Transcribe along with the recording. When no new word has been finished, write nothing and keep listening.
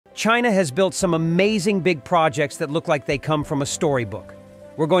China has built some amazing big projects that look like they come from a storybook.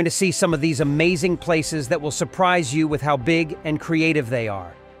 We're going to see some of these amazing places that will surprise you with how big and creative they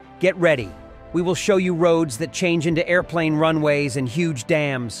are. Get ready. We will show you roads that change into airplane runways and huge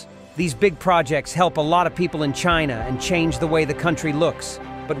dams. These big projects help a lot of people in China and change the way the country looks.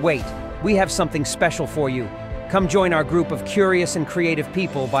 But wait, we have something special for you. Come join our group of curious and creative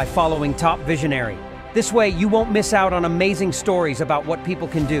people by following Top Visionary. This way, you won't miss out on amazing stories about what people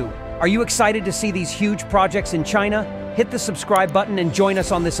can do. Are you excited to see these huge projects in China? Hit the subscribe button and join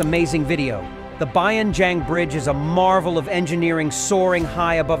us on this amazing video. The Bayan Jang Bridge is a marvel of engineering soaring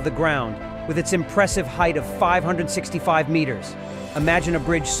high above the ground, with its impressive height of 565 meters. Imagine a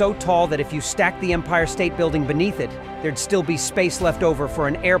bridge so tall that if you stacked the Empire State Building beneath it, there'd still be space left over for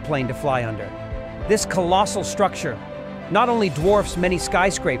an airplane to fly under. This colossal structure not only dwarfs many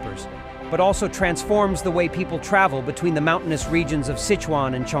skyscrapers, but also transforms the way people travel between the mountainous regions of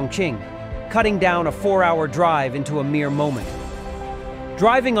Sichuan and Chongqing, cutting down a 4-hour drive into a mere moment.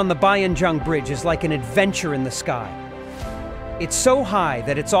 Driving on the Bayan Jang Bridge is like an adventure in the sky. It's so high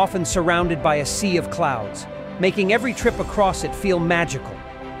that it's often surrounded by a sea of clouds, making every trip across it feel magical,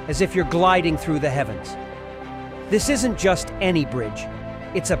 as if you're gliding through the heavens. This isn't just any bridge.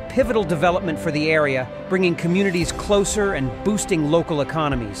 It's a pivotal development for the area, bringing communities closer and boosting local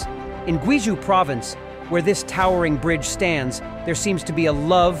economies. In Guizhou province, where this towering bridge stands, there seems to be a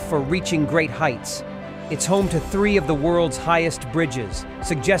love for reaching great heights. It's home to 3 of the world's highest bridges,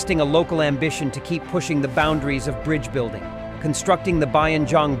 suggesting a local ambition to keep pushing the boundaries of bridge building. Constructing the Bayan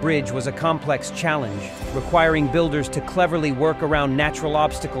Jang Bridge was a complex challenge, requiring builders to cleverly work around natural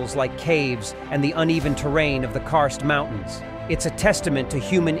obstacles like caves and the uneven terrain of the karst mountains. It's a testament to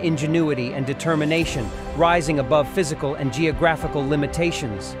human ingenuity and determination, rising above physical and geographical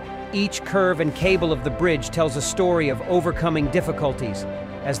limitations. Each curve and cable of the bridge tells a story of overcoming difficulties,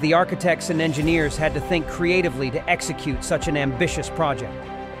 as the architects and engineers had to think creatively to execute such an ambitious project.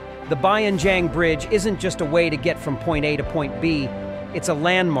 The Bayan Jang Bridge isn't just a way to get from point A to point B, it's a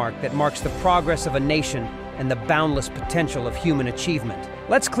landmark that marks the progress of a nation and the boundless potential of human achievement.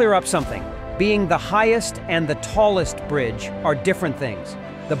 Let's clear up something. Being the highest and the tallest bridge are different things.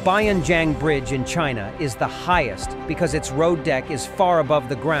 The Bayan Jang Bridge in China is the highest because its road deck is far above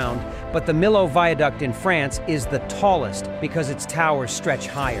the ground, but the Millau Viaduct in France is the tallest because its towers stretch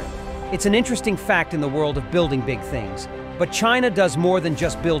higher. It's an interesting fact in the world of building big things, but China does more than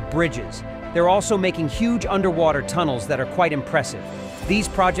just build bridges. They're also making huge underwater tunnels that are quite impressive. These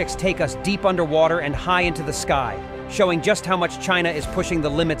projects take us deep underwater and high into the sky, showing just how much China is pushing the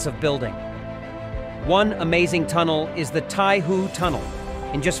limits of building. One amazing tunnel is the Taihu Tunnel.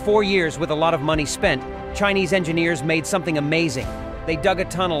 In just 4 years, with a lot of money spent, Chinese engineers made something amazing. They dug a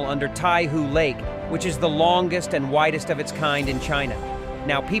tunnel under Taihu Lake, which is the longest and widest of its kind in China.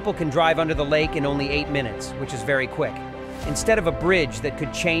 Now, people can drive under the lake in only 8 minutes, which is very quick. Instead of a bridge that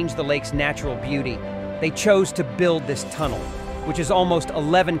could change the lake's natural beauty, they chose to build this tunnel, which is almost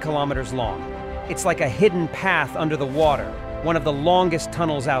 11 kilometers long. It's like a hidden path under the water, one of the longest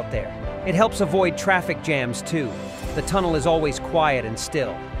tunnels out there. It helps avoid traffic jams, too. The tunnel is always quiet and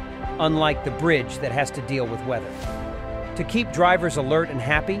still, unlike the bridge that has to deal with weather. To keep drivers alert and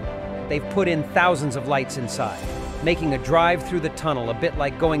happy, they've put in thousands of lights inside, making a drive through the tunnel a bit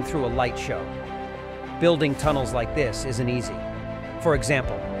like going through a light show. Building tunnels like this isn't easy. For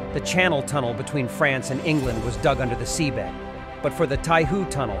example, the Channel Tunnel between France and England was dug under the seabed, but for the Taihu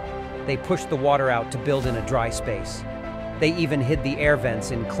Tunnel, they pushed the water out to build in a dry space. They even hid the air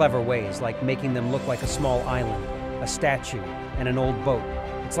vents in clever ways, like making them look like a small island, a statue, and an old boat.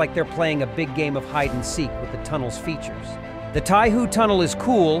 It's like they're playing a big game of hide-and-seek with the tunnel's features. The Taihu Tunnel is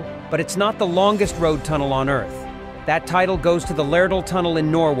cool, but it's not the longest road tunnel on Earth. That title goes to the Lærdal Tunnel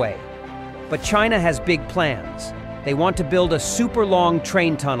in Norway. But China has big plans. They want to build a super-long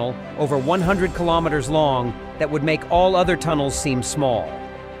train tunnel over 100 kilometers long that would make all other tunnels seem small.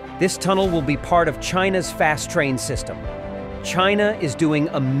 This tunnel will be part of China's fast train system. China is doing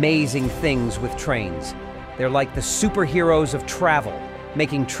amazing things with trains. They're like the superheroes of travel,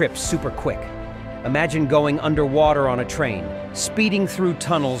 making trips super quick. Imagine going underwater on a train, speeding through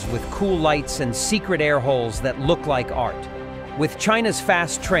tunnels with cool lights and secret air holes that look like art. With China's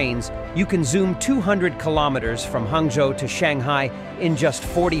fast trains, you can zoom 200 kilometers from Hangzhou to Shanghai in just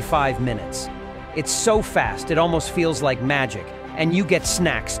 45 minutes. It's so fast, it almost feels like magic, and you get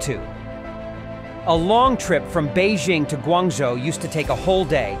snacks too. A long trip from Beijing to Guangzhou used to take a whole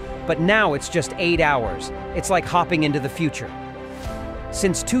day, but now it's just 8 hours. It's like hopping into the future.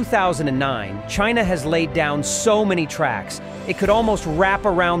 Since 2009, China has laid down so many tracks, it could almost wrap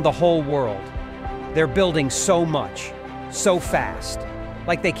around the whole world. They're building so much, so fast.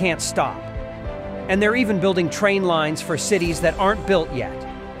 like they can't stop. And they're even building train lines for cities that aren't built yet,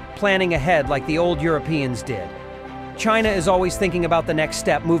 planning ahead like the old Europeans did. China is always thinking about the next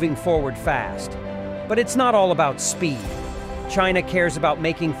step, moving forward fast. But it's not all about speed. China cares about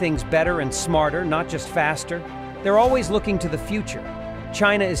making things better and smarter, not just faster. They're always looking to the future.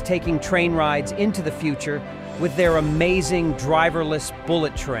 China is taking train rides into the future with their amazing driverless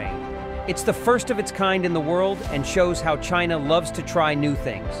bullet train. It's the first of its kind in the world and shows how China loves to try new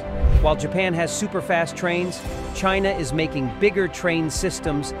things. While Japan has super-fast trains, China is making bigger train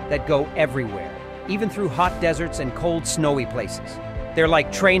systems that go everywhere, even through hot deserts and cold, snowy places. They're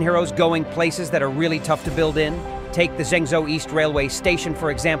like train heroes going places that are really tough to build in. Take the Zhengzhou East Railway Station,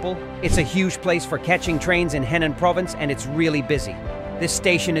 for example. It's a huge place for catching trains in Henan Province, and it's really busy. This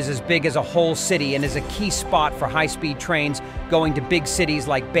station is as big as a whole city and is a key spot for high-speed trains going to big cities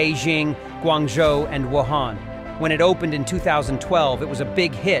like Beijing, Guangzhou, and Wuhan. When it opened in 2012, it was a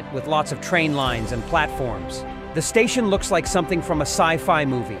big hit with lots of train lines and platforms. The station looks like something from a sci-fi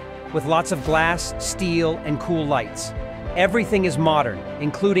movie, with lots of glass, steel, and cool lights. Everything is modern,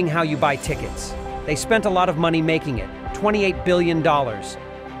 including how you buy tickets. They spent a lot of money making it, $28 billion,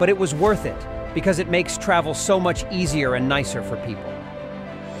 but it was worth it because it makes travel so much easier and nicer for people.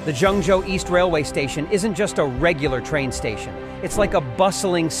 The Zhengzhou East Railway Station isn't just a regular train station. It's like a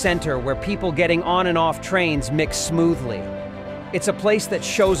bustling center where people getting on and off trains mix smoothly. It's a place that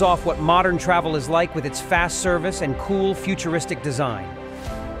shows off what modern travel is like with its fast service and cool, futuristic design.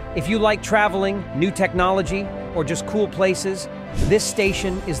 If you like traveling, new technology, or just cool places, this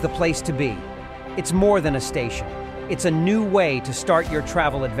station is the place to be. It's more than a station. It's a new way to start your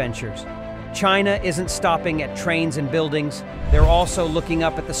travel adventures. China isn't stopping at trains and buildings. They're also looking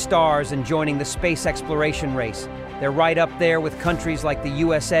up at the stars and joining the space exploration race. They're right up there with countries like the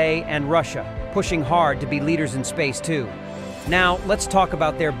USA and Russia, pushing hard to be leaders in space too. Now, let's talk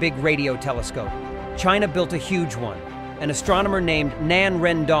about their big radio telescope. China built a huge one. An astronomer named Nan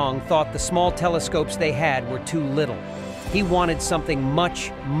Rendong thought the small telescopes they had were too little. He wanted something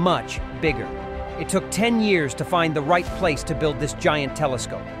much, much bigger. It took 10 years to find the right place to build this giant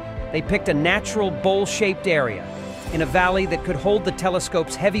telescope. They picked a natural bowl-shaped area in a valley that could hold the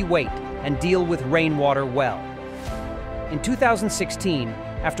telescope's heavy weight and deal with rainwater well. In 2016,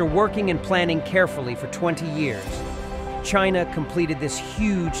 after working and planning carefully for 20 years, China completed this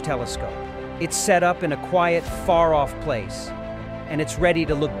huge telescope. It's set up in a quiet, far-off place, and it's ready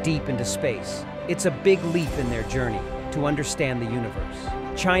to look deep into space. It's a big leap in their journey to understand the universe.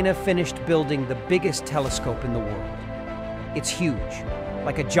 China finished building the biggest telescope in the world. It's huge,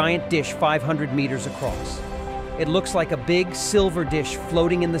 like a giant dish 500 meters across. It looks like a big silver dish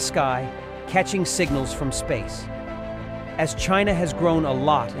floating in the sky, catching signals from space. As China has grown a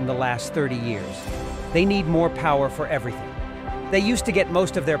lot in the last 30 years, they need more power for everything. They used to get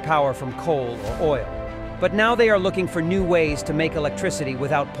most of their power from coal or oil, but now they are looking for new ways to make electricity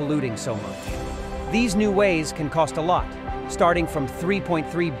without polluting so much. These new ways can cost a lot, starting from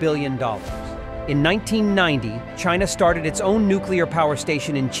 $3.3 billion. In 1990, China started its own nuclear power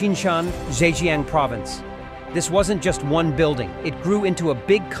station in Sichuan, Zhejiang province. This wasn't just one building. It grew into a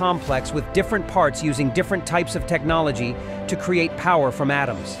big complex with different parts using different types of technology to create power from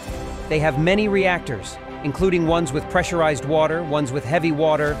atoms. They have many reactors, including ones with pressurized water, ones with heavy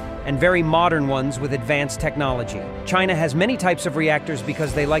water, and very modern ones with advanced technology. China has many types of reactors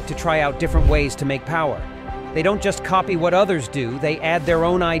because they like to try out different ways to make power. They don't just copy what others do, they add their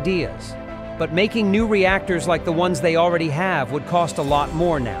own ideas. But making new reactors like the ones they already have would cost a lot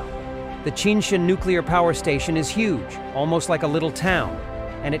more now. The Qinshan nuclear power station is huge, almost like a little town,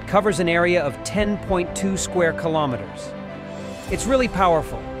 and it covers an area of 10.2 square kilometers. It's really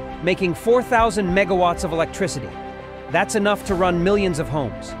powerful, making 4,000 megawatts of electricity. That's enough to run millions of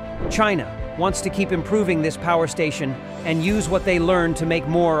homes. China wants to keep improving this power station and use what they learn to make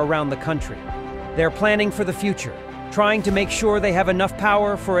more around the country. They're planning for the future, trying to make sure they have enough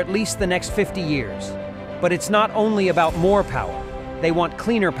power for at least the next 50 years. But it's not only about more power. They want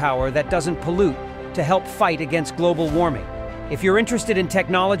cleaner power that doesn't pollute to help fight against global warming. If you're interested in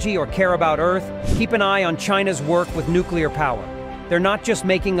technology or care about Earth, keep an eye on China's work with nuclear power. They're not just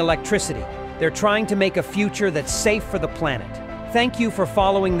making electricity. They're trying to make a future that's safe for the planet. Thank you for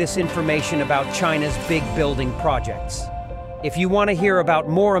following this information about China's big building projects. If you want to hear about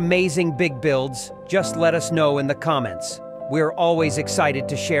more amazing big builds, just let us know in the comments. We're always excited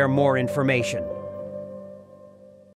to share more information.